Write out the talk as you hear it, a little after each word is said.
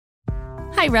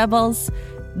Hi, Rebels.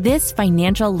 This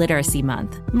Financial Literacy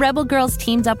Month, Rebel Girls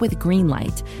teamed up with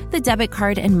Greenlight, the debit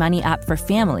card and money app for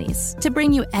families, to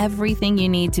bring you everything you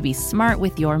need to be smart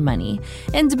with your money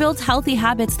and to build healthy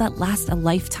habits that last a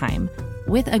lifetime.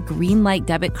 With a Greenlight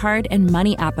debit card and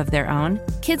money app of their own,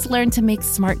 kids learn to make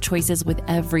smart choices with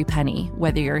every penny,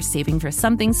 whether you're saving for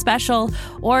something special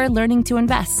or learning to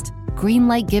invest.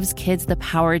 Greenlight gives kids the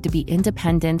power to be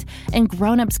independent, and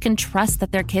grown-ups can trust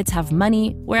that their kids have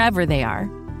money wherever they are.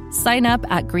 Sign up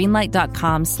at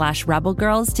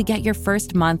greenlight.com/rebelgirls to get your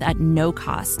first month at no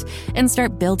cost and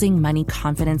start building money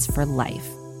confidence for life.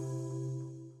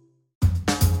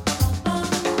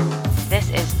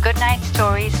 This is Goodnight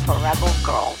Stories for Rebel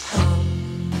Girls.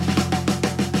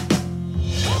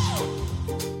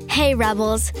 Hey,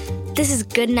 Rebels. This is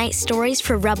Goodnight Stories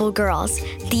for Rebel Girls,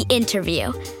 the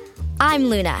interview. I'm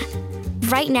Luna.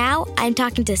 Right now, I'm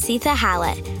talking to Seetha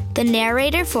Hallett, the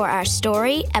narrator for our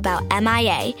story about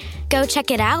M.I.A. Go check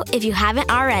it out if you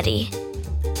haven't already.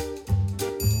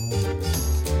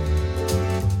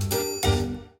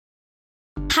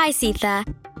 Hi, Seetha.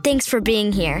 Thanks for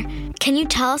being here. Can you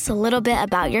tell us a little bit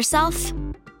about yourself?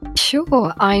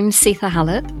 Sure. I'm Seetha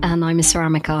Hallett, and I'm a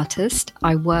ceramic artist.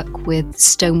 I work with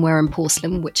stoneware and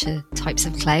porcelain, which are types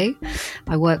of clay.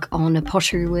 I work on a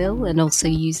pottery wheel and also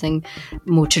using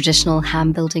more traditional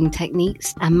hand-building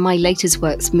techniques. And my latest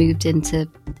work's moved into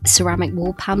ceramic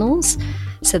wall panels.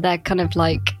 So they're kind of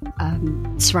like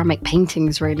ceramic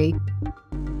paintings, really.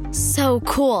 So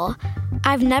cool.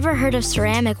 I've never heard of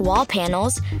ceramic wall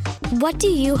panels. What do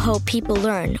you hope people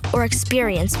learn or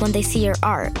experience when they see your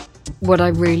art? What I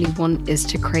really want is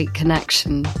to create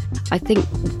connection. I think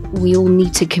we all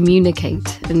need to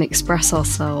communicate and express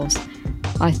ourselves.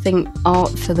 I think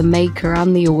art for the maker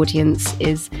and the audience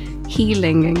is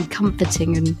healing and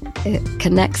comforting, and it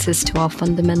connects us to our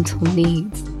fundamental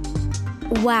needs.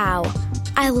 Wow,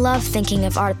 I love thinking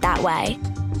of art that way.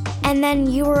 And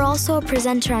then you were also a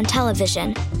presenter on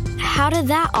television. How did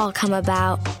that all come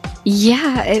about?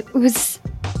 Yeah, it was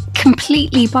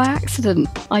completely by accident.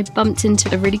 I bumped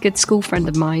into a really good school friend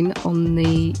of mine on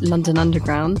the London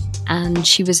Underground, and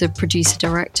she was a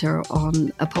producer-director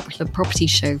on a popular property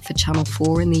show for Channel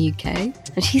 4 in the UK.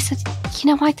 And she said,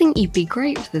 I think you'd be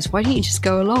great for this. Why don't you just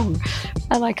go along?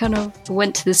 And I kind of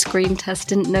went to the screen test,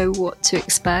 didn't know what to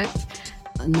expect.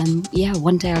 And then,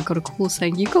 one day I got a call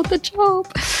saying, you got the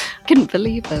job. Couldn't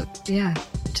believe it. Yeah,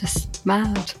 just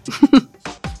mad.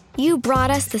 You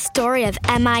brought us the story of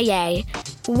M.I.A.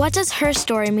 What does her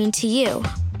story mean to you?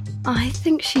 I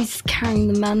think she's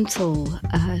carrying the mantle.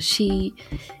 She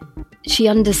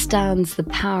understands the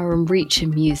power and reach of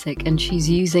music, and she's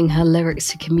using her lyrics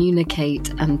to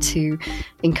communicate and to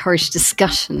encourage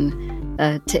discussion,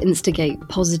 to instigate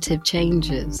positive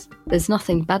changes. There's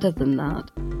nothing better than that.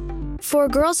 For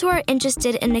girls who are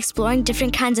interested in exploring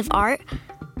different kinds of art,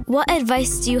 what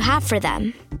advice do you have for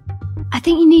them? I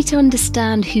think you need to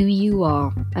understand who you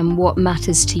are and what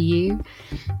matters to you.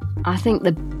 I think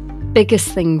the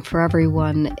biggest thing for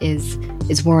everyone is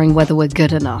worrying whether we're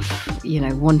good enough,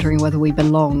 wondering whether we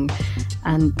belong.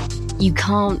 And you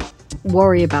can't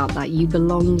worry about that. You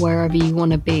belong wherever you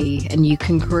want to be, and you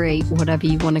can create whatever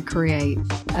you want to create.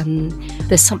 And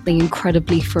there's something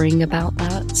incredibly freeing about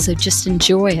that, so just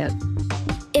enjoy it.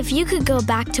 If you could go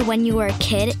back to when you were a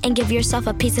kid and give yourself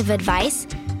a piece of advice,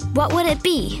 what would it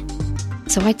be?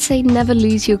 So I'd say never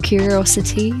lose your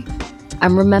curiosity,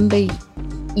 and remember,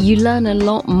 you learn a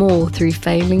lot more through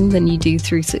failing than you do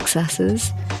through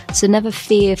successes. So never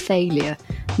fear failure.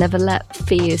 Never let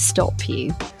fear stop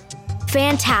you.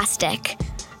 Fantastic.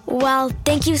 Well,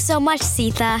 thank you so much,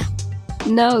 Seetha.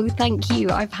 No, thank you.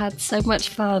 I've had so much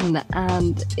fun,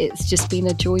 and it's just been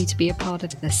a joy to be a part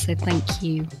of this, so thank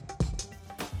you.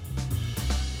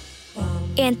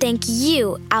 And thank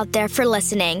you out there for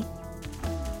listening.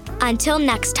 Until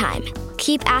next time,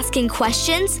 keep asking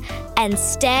questions and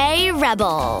stay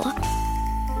rebel.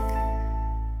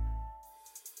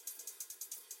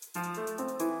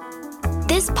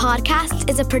 This podcast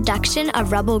is a production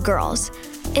of Rebel Girls.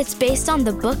 It's based on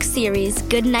the book series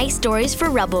Goodnight Stories for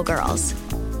Rebel Girls.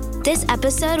 This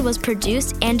episode was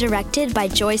produced and directed by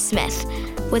Joy Smith,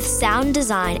 with sound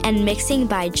design and mixing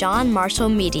by John Marshall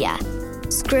Media.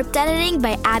 Script editing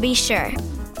by Abby Sher.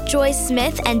 Joy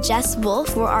Smith and Jess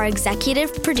Wolfe were our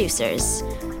executive producers.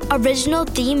 Original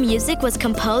theme music was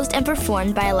composed and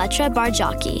performed by Elettra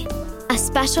Bargiacchi. A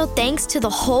special thanks to the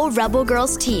whole Rebel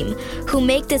Girls team who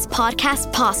make this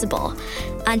podcast possible.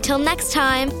 Until next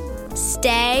time,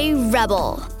 stay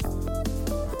rebel.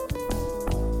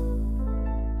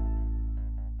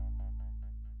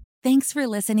 Thanks for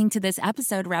listening to this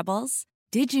episode, Rebels.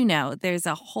 Did you know there's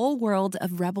a whole world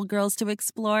of Rebel Girls to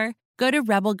explore? Go to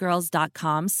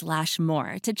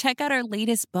rebelgirls.com/more to check out our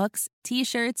latest books,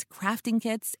 t-shirts, crafting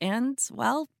kits, and,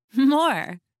 well,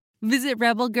 more. Visit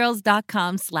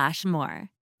rebelgirls.com/more.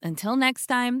 Until next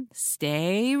time,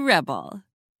 stay Rebel.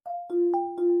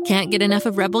 Can't get enough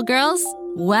of Rebel Girls?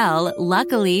 Well,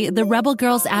 luckily, the Rebel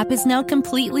Girls app is now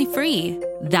completely free.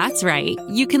 That's right.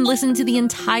 You can listen to the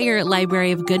entire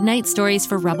library of goodnight stories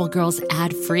for Rebel Girls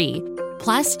ad-free.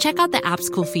 Plus, check out the app's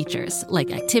cool features like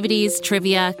activities,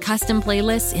 trivia, custom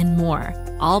playlists, and more.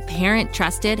 All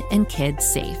parent-trusted and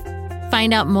kids-safe.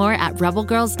 Find out more at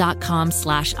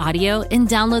rebelgirls.com/audio and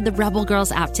download the Rebel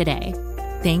Girls app today.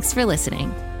 Thanks for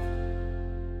listening.